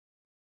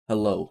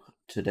Hello,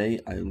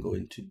 today I am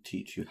going to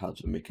teach you how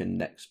to make a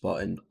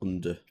Nextbot in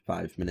under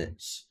 5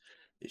 minutes.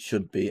 It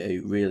should be a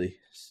really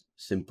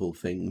simple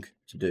thing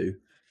to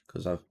do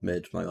because I've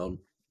made my own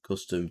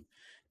custom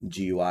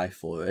GUI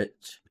for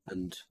it,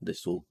 and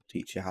this will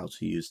teach you how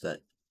to use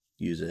it.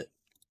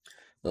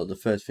 Now the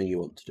first thing you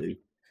want to do is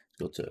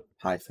go to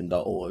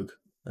python.org.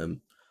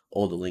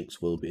 All the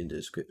links will be in the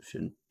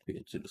description for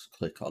you to just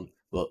click on,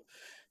 but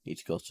you need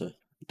to go to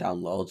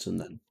downloads and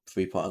then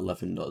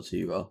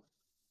 3.11.0.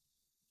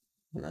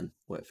 and then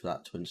wait for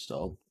that to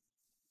install.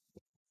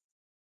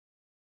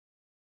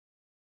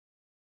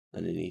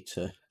 Then you need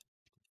to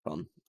click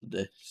on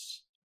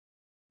this,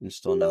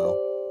 install now.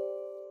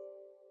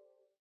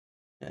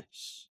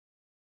 Yes.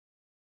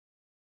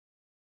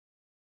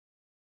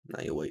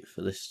 Now you wait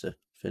for this to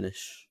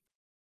finish.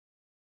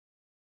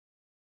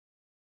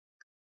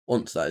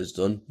 Once that is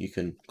done, you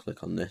can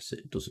click on this.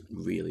 It doesn't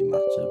really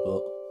matter,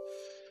 but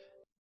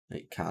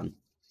it can.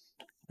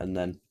 And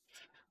then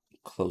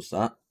close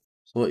that.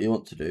 So what you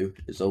want to do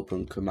is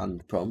open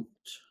command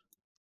prompt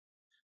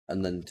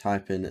and then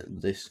type in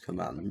this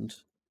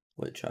command,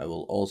 which I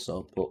will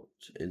also put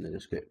in the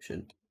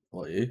description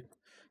for you,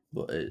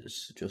 but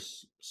it's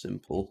just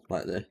simple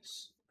like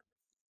this.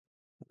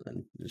 And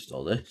then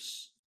install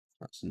this.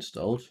 That's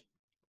installed.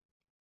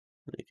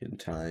 And you can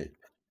type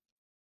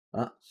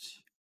that.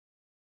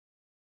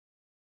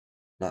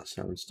 That's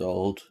now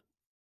installed.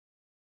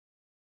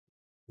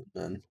 And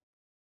then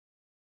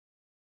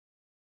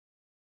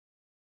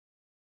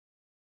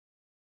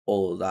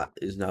all of that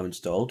is now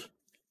installed.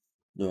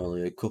 There are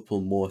only a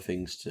couple more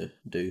things to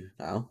do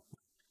now.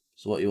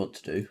 So what you want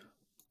to do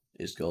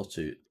is go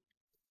to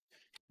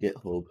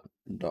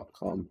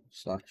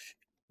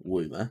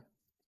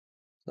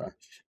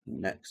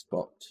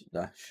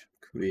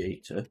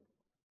github.com/woomer/nextbot-creator.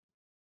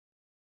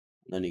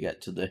 Then you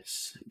get to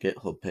this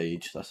GitHub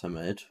page that I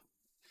made,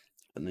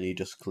 and then you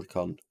just click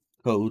on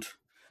code,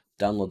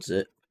 download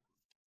zip,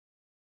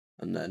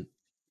 and then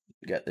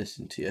get this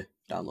into your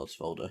downloads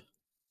folder.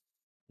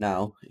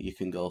 Now you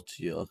can go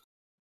to your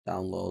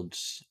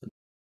downloads.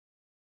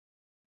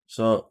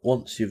 So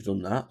once you've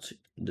done that,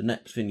 the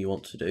next thing you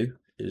want to do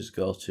is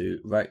go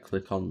to right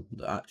click on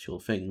the actual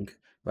thing,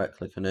 right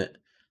click on it,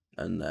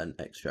 and then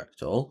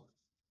extract all,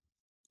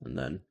 and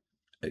then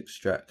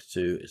extract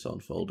to its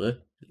own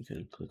folder. You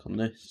can click on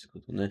this,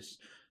 and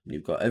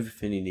you've got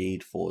everything you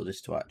need for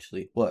this to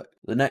actually work.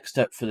 The next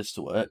step for this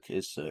to work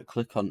is to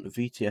click on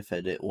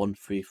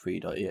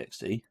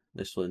vtfedit133.exe.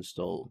 This will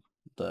install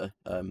the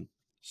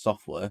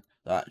software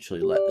that actually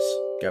lets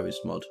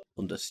Garry's mod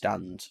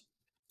understand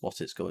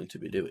what it's going to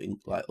be doing,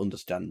 like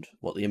understand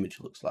what the image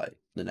looks like,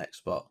 the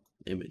Nextbot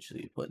image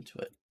that you put into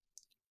it.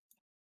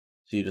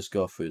 So you just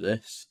go through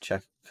this,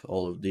 check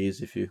all of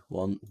these if you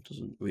want, it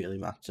doesn't really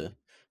matter. And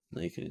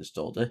then you can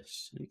install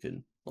this, you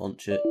can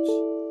launch it,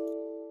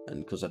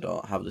 and because I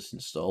don't have this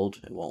installed,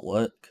 it won't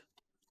work,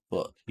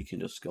 but you can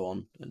just go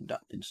on and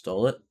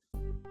install it.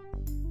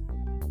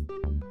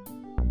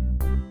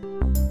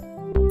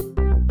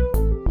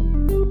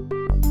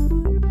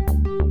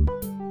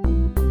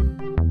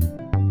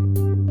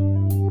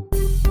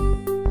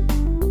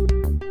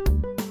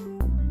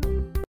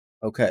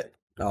 Okay,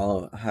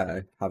 now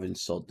I have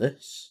installed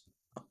this.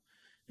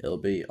 It'll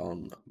be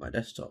on my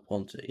desktop,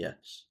 won't it?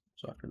 Yes.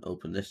 So I can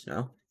open this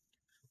now,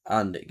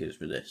 and it gives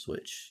me this,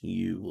 which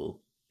you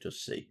will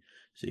just see.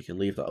 So you can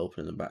leave that open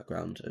in the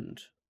background and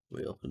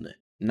reopen it.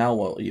 Now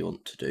what you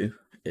want to do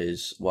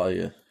is, while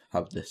you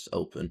have this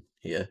open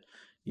here,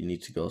 you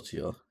need to go to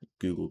your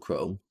Google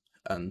Chrome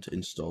and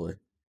install a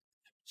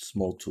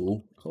small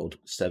tool called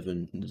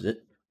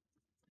 7-zip.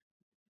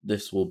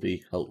 This will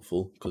be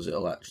helpful because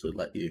it'll actually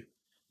let you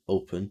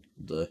open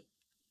the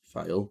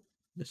file,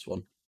 this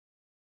one.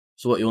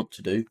 So what you want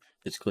to do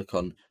is click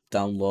on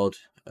download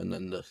and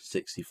then the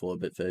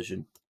 64-bit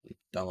version.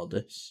 Download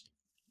this.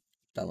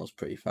 Downloads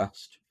pretty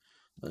fast.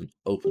 Then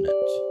open it.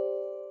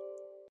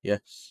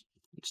 Yes,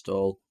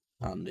 install,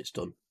 and it's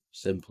done.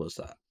 Simple as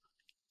that.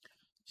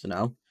 So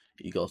now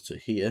you go to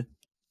here,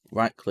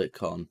 right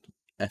click on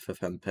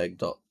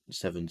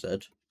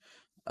ffmpeg.7z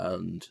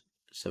and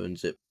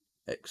 7-zip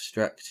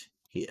extract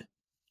here.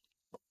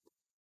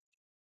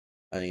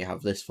 And you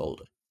have this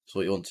folder. So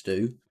what you want to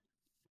do,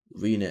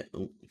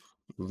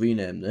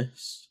 rename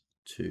this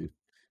to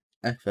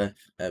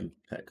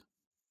ffmpeg.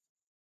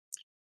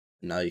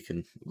 Now you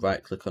can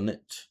right click on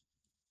it,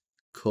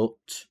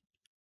 cut,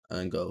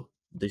 and go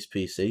this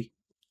PC,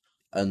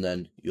 and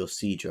then your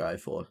C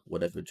drive or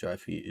whatever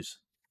drive you use,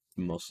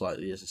 most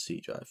likely is a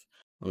C drive.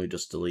 And we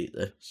just delete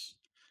this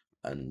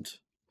and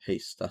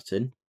paste that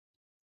in,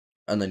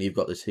 and then you've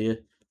got this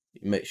here.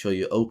 Make sure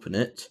you open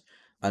it,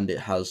 and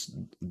it has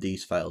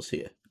these files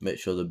here. Make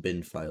sure the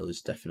bin file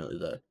is definitely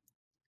there.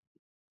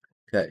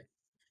 Okay,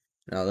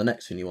 now the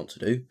next thing you want to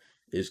do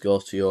is go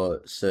to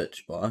your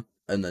search bar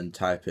and then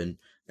type in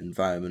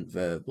environment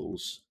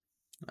variables.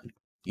 And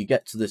you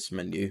get to this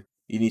menu.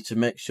 You need to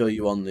make sure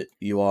you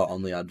are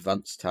on the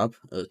advanced tab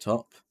at the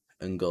top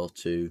and go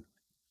to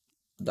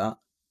that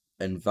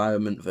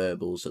environment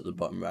variables at the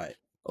bottom right.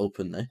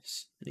 open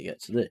this, and you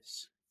get to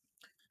this.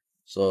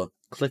 So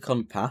click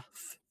on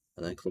path,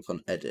 and then click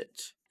on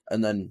edit.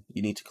 And then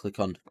you need to click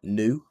on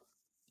new,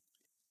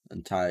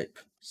 and type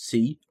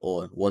C,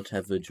 or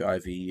whatever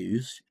drive you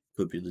use.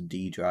 Could be the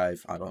D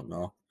drive, I don't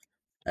know.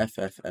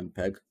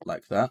 ffmpeg,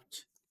 like that,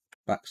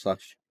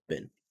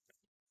 /bin.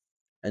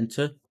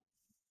 Enter.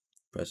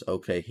 Press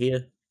OK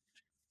here.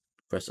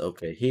 Press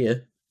OK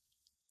here.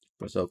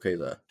 Press OK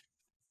there.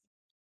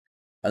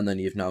 And then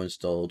you've now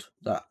installed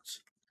that.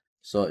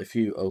 So if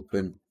you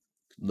open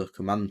the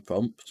command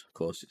prompt, of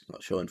course it's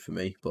not showing for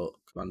me, but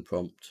command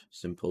prompt,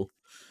 simple,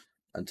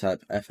 and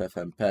type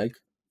ffmpeg,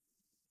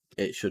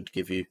 it should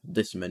give you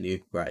this menu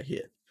right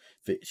here.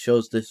 If it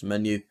shows this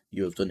menu,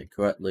 you have done it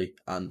correctly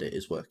and it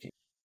is working.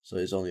 So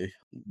there's only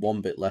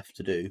one bit left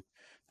to do,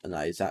 and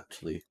that is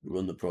actually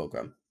run the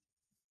program.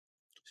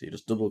 So you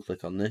just double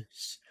click on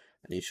this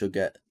and you should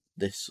get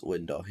this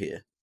window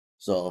here.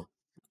 So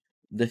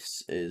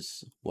this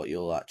is what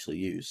you'll actually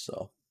use.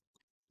 So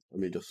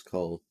let me just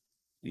call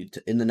you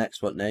in the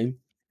Nextbot name,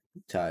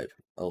 type,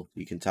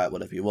 you can type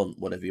whatever you want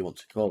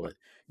to call it.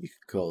 You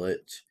could call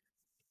it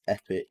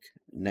Epic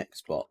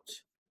Nextbot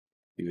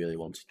if you really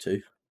wanted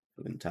to.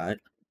 You can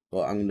type,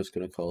 but I'm just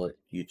going to call it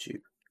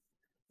YouTube.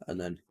 And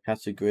then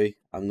category,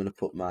 I'm going to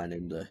put mine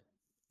in the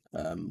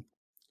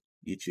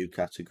YouTube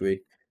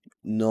category.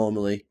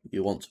 Normally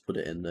you want to put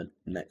it in the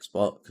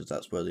Nextbot because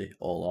that's where they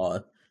all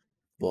are,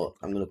 but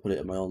I'm going to put it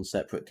in my own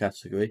separate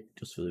category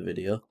just for the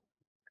video.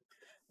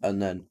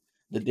 And then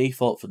the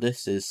default for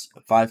this is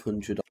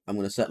 500. I'm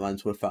going to set mine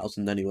to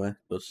 1000 anyway,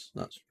 because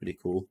that's pretty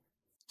cool.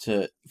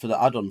 For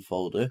the add-on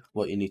folder,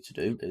 what you need to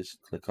do is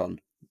click on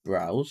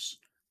browse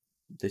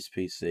this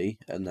PC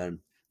and then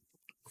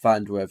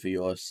find wherever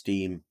your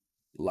Steam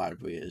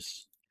library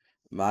is.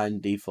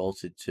 Mine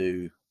defaulted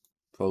to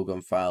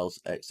program files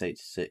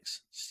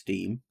x86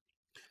 Steam,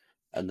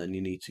 and then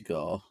you need to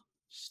go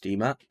Steam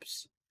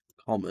apps,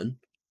 common,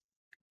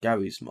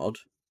 Garry's mod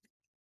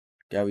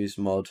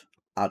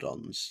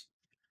add-ons,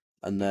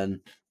 and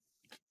then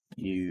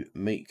you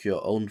make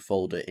your own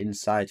folder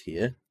inside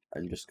here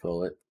and just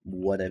call it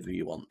whatever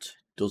you want.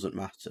 Doesn't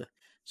matter.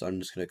 So I'm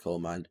just going to call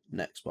mine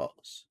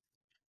Nextbots,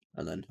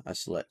 and then I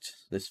select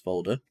this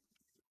folder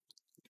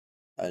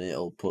and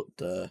it'll put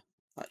the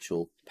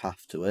actual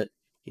path to it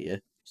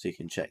here, so you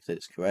can check that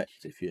it's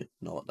correct if you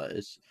know what that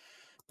is.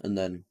 And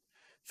then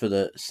for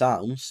the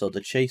sound, so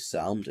the chase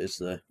sound is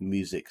the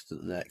music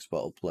that the Nextbot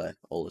will play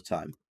all the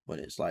time when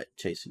it's like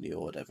chasing you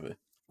or whatever,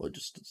 or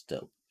just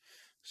still.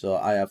 So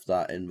I have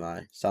that in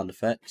my sound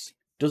effects.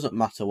 Doesn't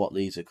matter what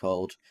these are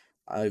called,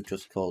 I've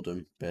just called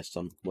them based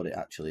on what it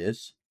actually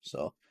is.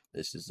 So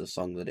this is the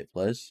song that it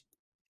plays.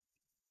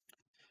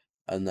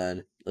 And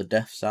then the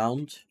deaf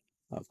sound,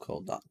 I've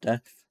called that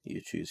deaf,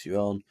 you choose your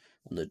own.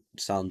 And the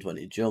sound when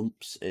it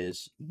jumps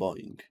is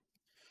boing,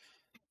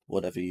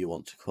 whatever you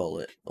want to call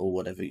it, or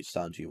whatever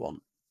sound you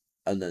want.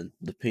 And then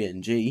the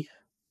PNG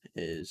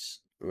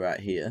is right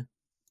here,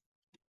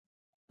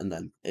 and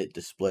then it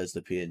displays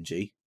the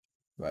PNG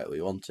right where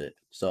you want it.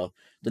 So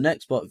the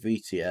Nextbot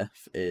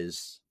VTF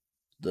is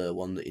the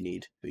one that you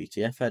need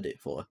VTF edit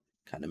for.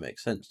 Kind of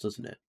makes sense,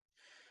 doesn't it?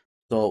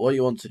 So what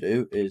you want to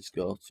do is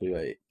go to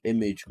a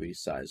image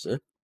resizer.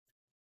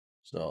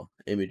 So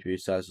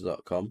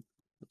imageresizer.com.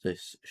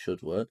 This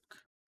should work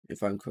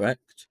if I'm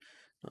correct.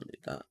 Don't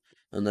need that.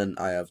 And then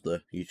I have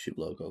the YouTube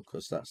logo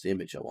because that's the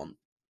image I want.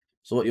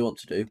 So what you want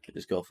to do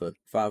is go for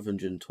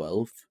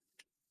 512,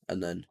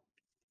 and then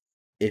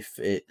if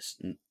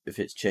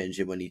it's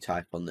changing when you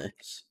type on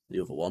this, the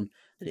other one,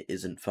 and it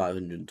isn't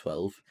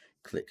 512,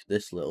 click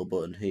this little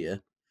button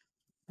here,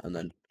 and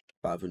then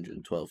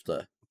 512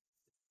 there.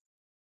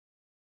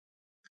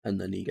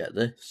 And then you get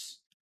this,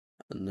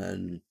 and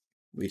then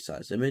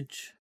resize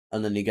image,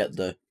 and then you get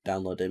the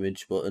download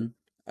image button,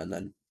 and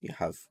then you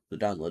have the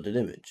downloaded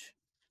image.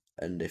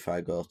 And if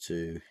I go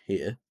to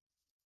here,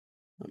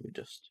 let me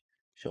just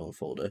show a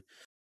folder,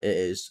 it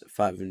is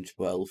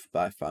 512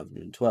 by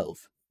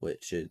 512,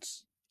 which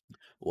is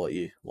what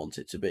you want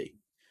it to be.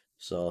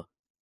 So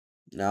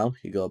now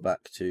you go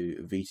back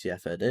to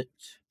VTF edit,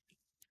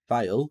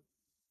 file,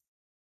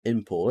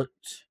 import,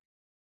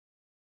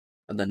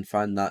 and then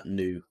find that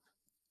new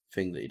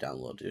thing that you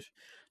downloaded.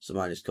 So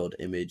mine is called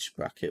image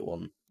bracket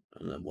 1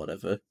 and then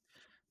whatever,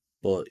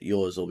 but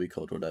yours will be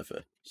called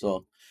whatever.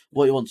 So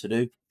what you want to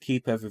do,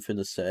 keep everything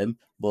the same,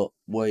 but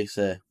where you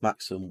say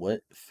maximum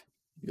width,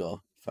 you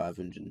go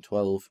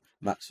 512,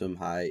 maximum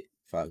height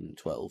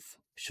 512.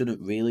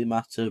 Shouldn't really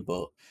matter,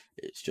 but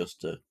it's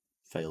just a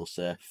fail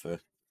safe for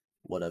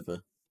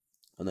whatever.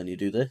 And then you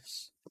do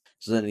this.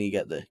 So then you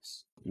get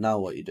this. Now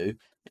what you do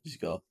is you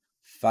go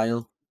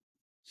file,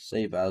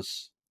 save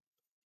as,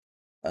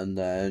 and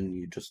then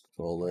you just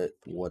call it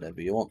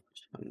whatever you want.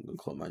 I'm going to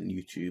call mine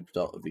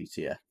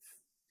youtube.vtf.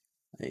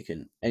 And you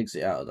can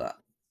exit out of that.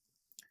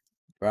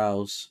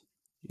 Browse,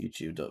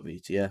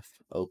 youtube.vtf,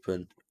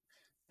 open,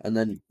 and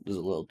then there's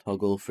a little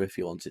toggle for if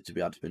you want it to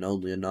be admin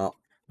only or not.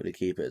 I'm going to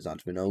keep it as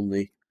admin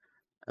only,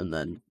 and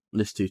then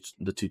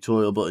the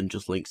tutorial button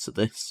just links to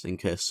this in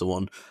case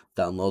someone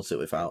downloads it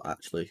without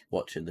actually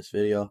watching this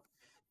video.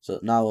 So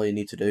now all you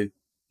need to do,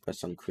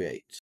 press on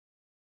create.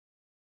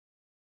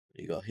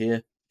 You go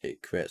here,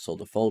 it creates all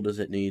the folders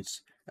it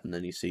needs, and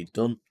then you see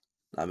done.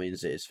 That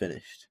means it is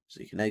finished.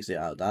 So you can exit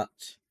out of that.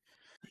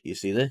 You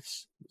see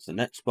this, it's the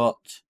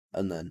Nextbot,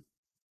 and then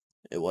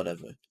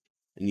whatever.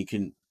 And you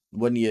can,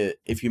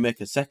 if you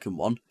make a second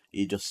one,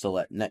 you just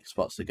select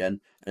Nextbots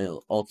again, and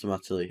it'll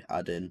automatically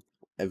add in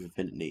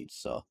everything it needs.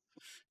 So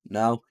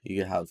now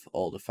you have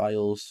all the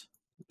files,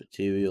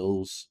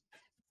 materials,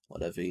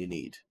 whatever you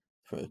need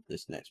for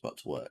this Nextbot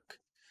to work.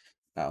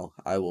 Now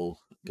I will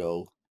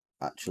go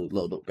actually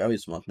load up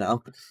Garry's mod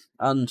now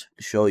and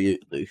show you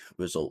the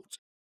result.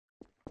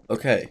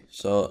 Okay,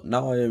 so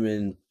now I am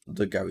in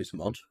the Garry's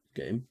mod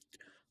game.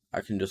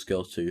 I can just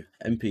go to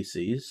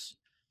NPCs,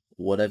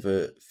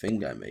 whatever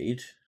thing I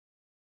made,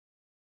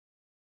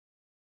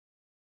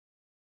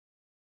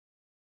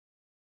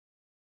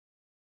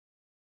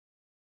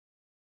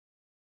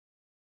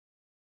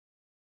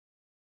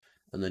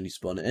 and then you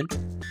spawn it in,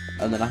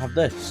 and then I have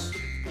this.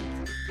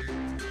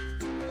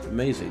 It's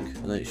amazing,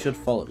 and then it should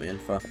follow me, and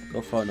if I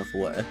go far enough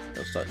away,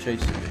 it'll start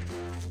chasing me.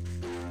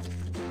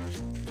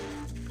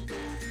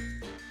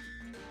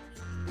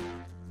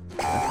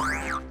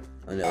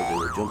 And it'll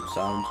do the jump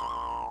sound,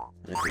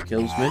 and if it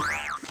kills me,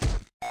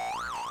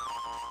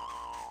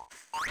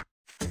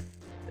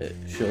 it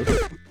should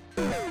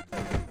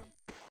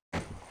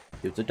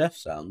give the death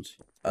sound.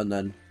 And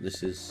then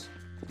this is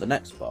the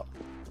Nextbot.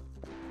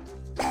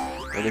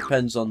 It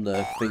depends on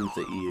the things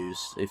that you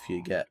use if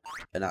you get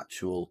an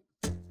actual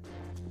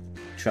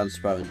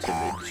transparent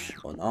image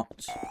or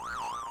not.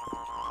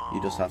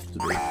 You just have to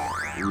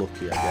be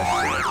lucky, I guess,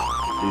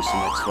 to do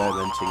some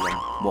experimenting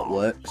on what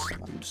works.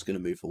 I'm just going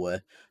to move away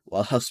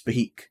while I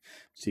speak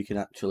so you can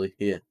actually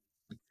hear.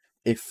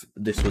 If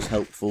this was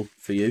helpful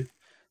for you,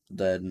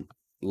 then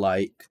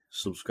like,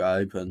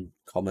 subscribe and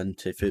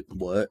comment if it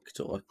worked,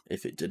 or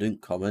if it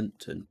didn't,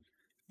 comment and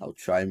I'll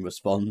try and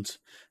respond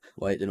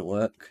why it didn't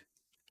work.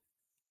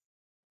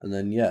 And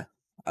then yeah,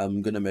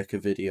 I'm going to make a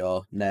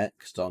video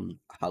next on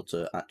how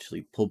to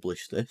actually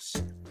publish this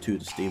to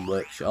the Steam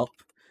Workshop,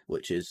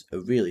 which is a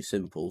really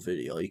simple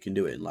video. You can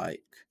do it in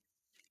like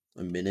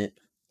a minute,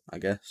 I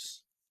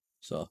guess.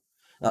 So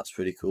that's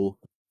pretty cool.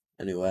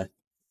 Anyway,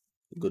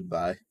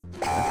 goodbye.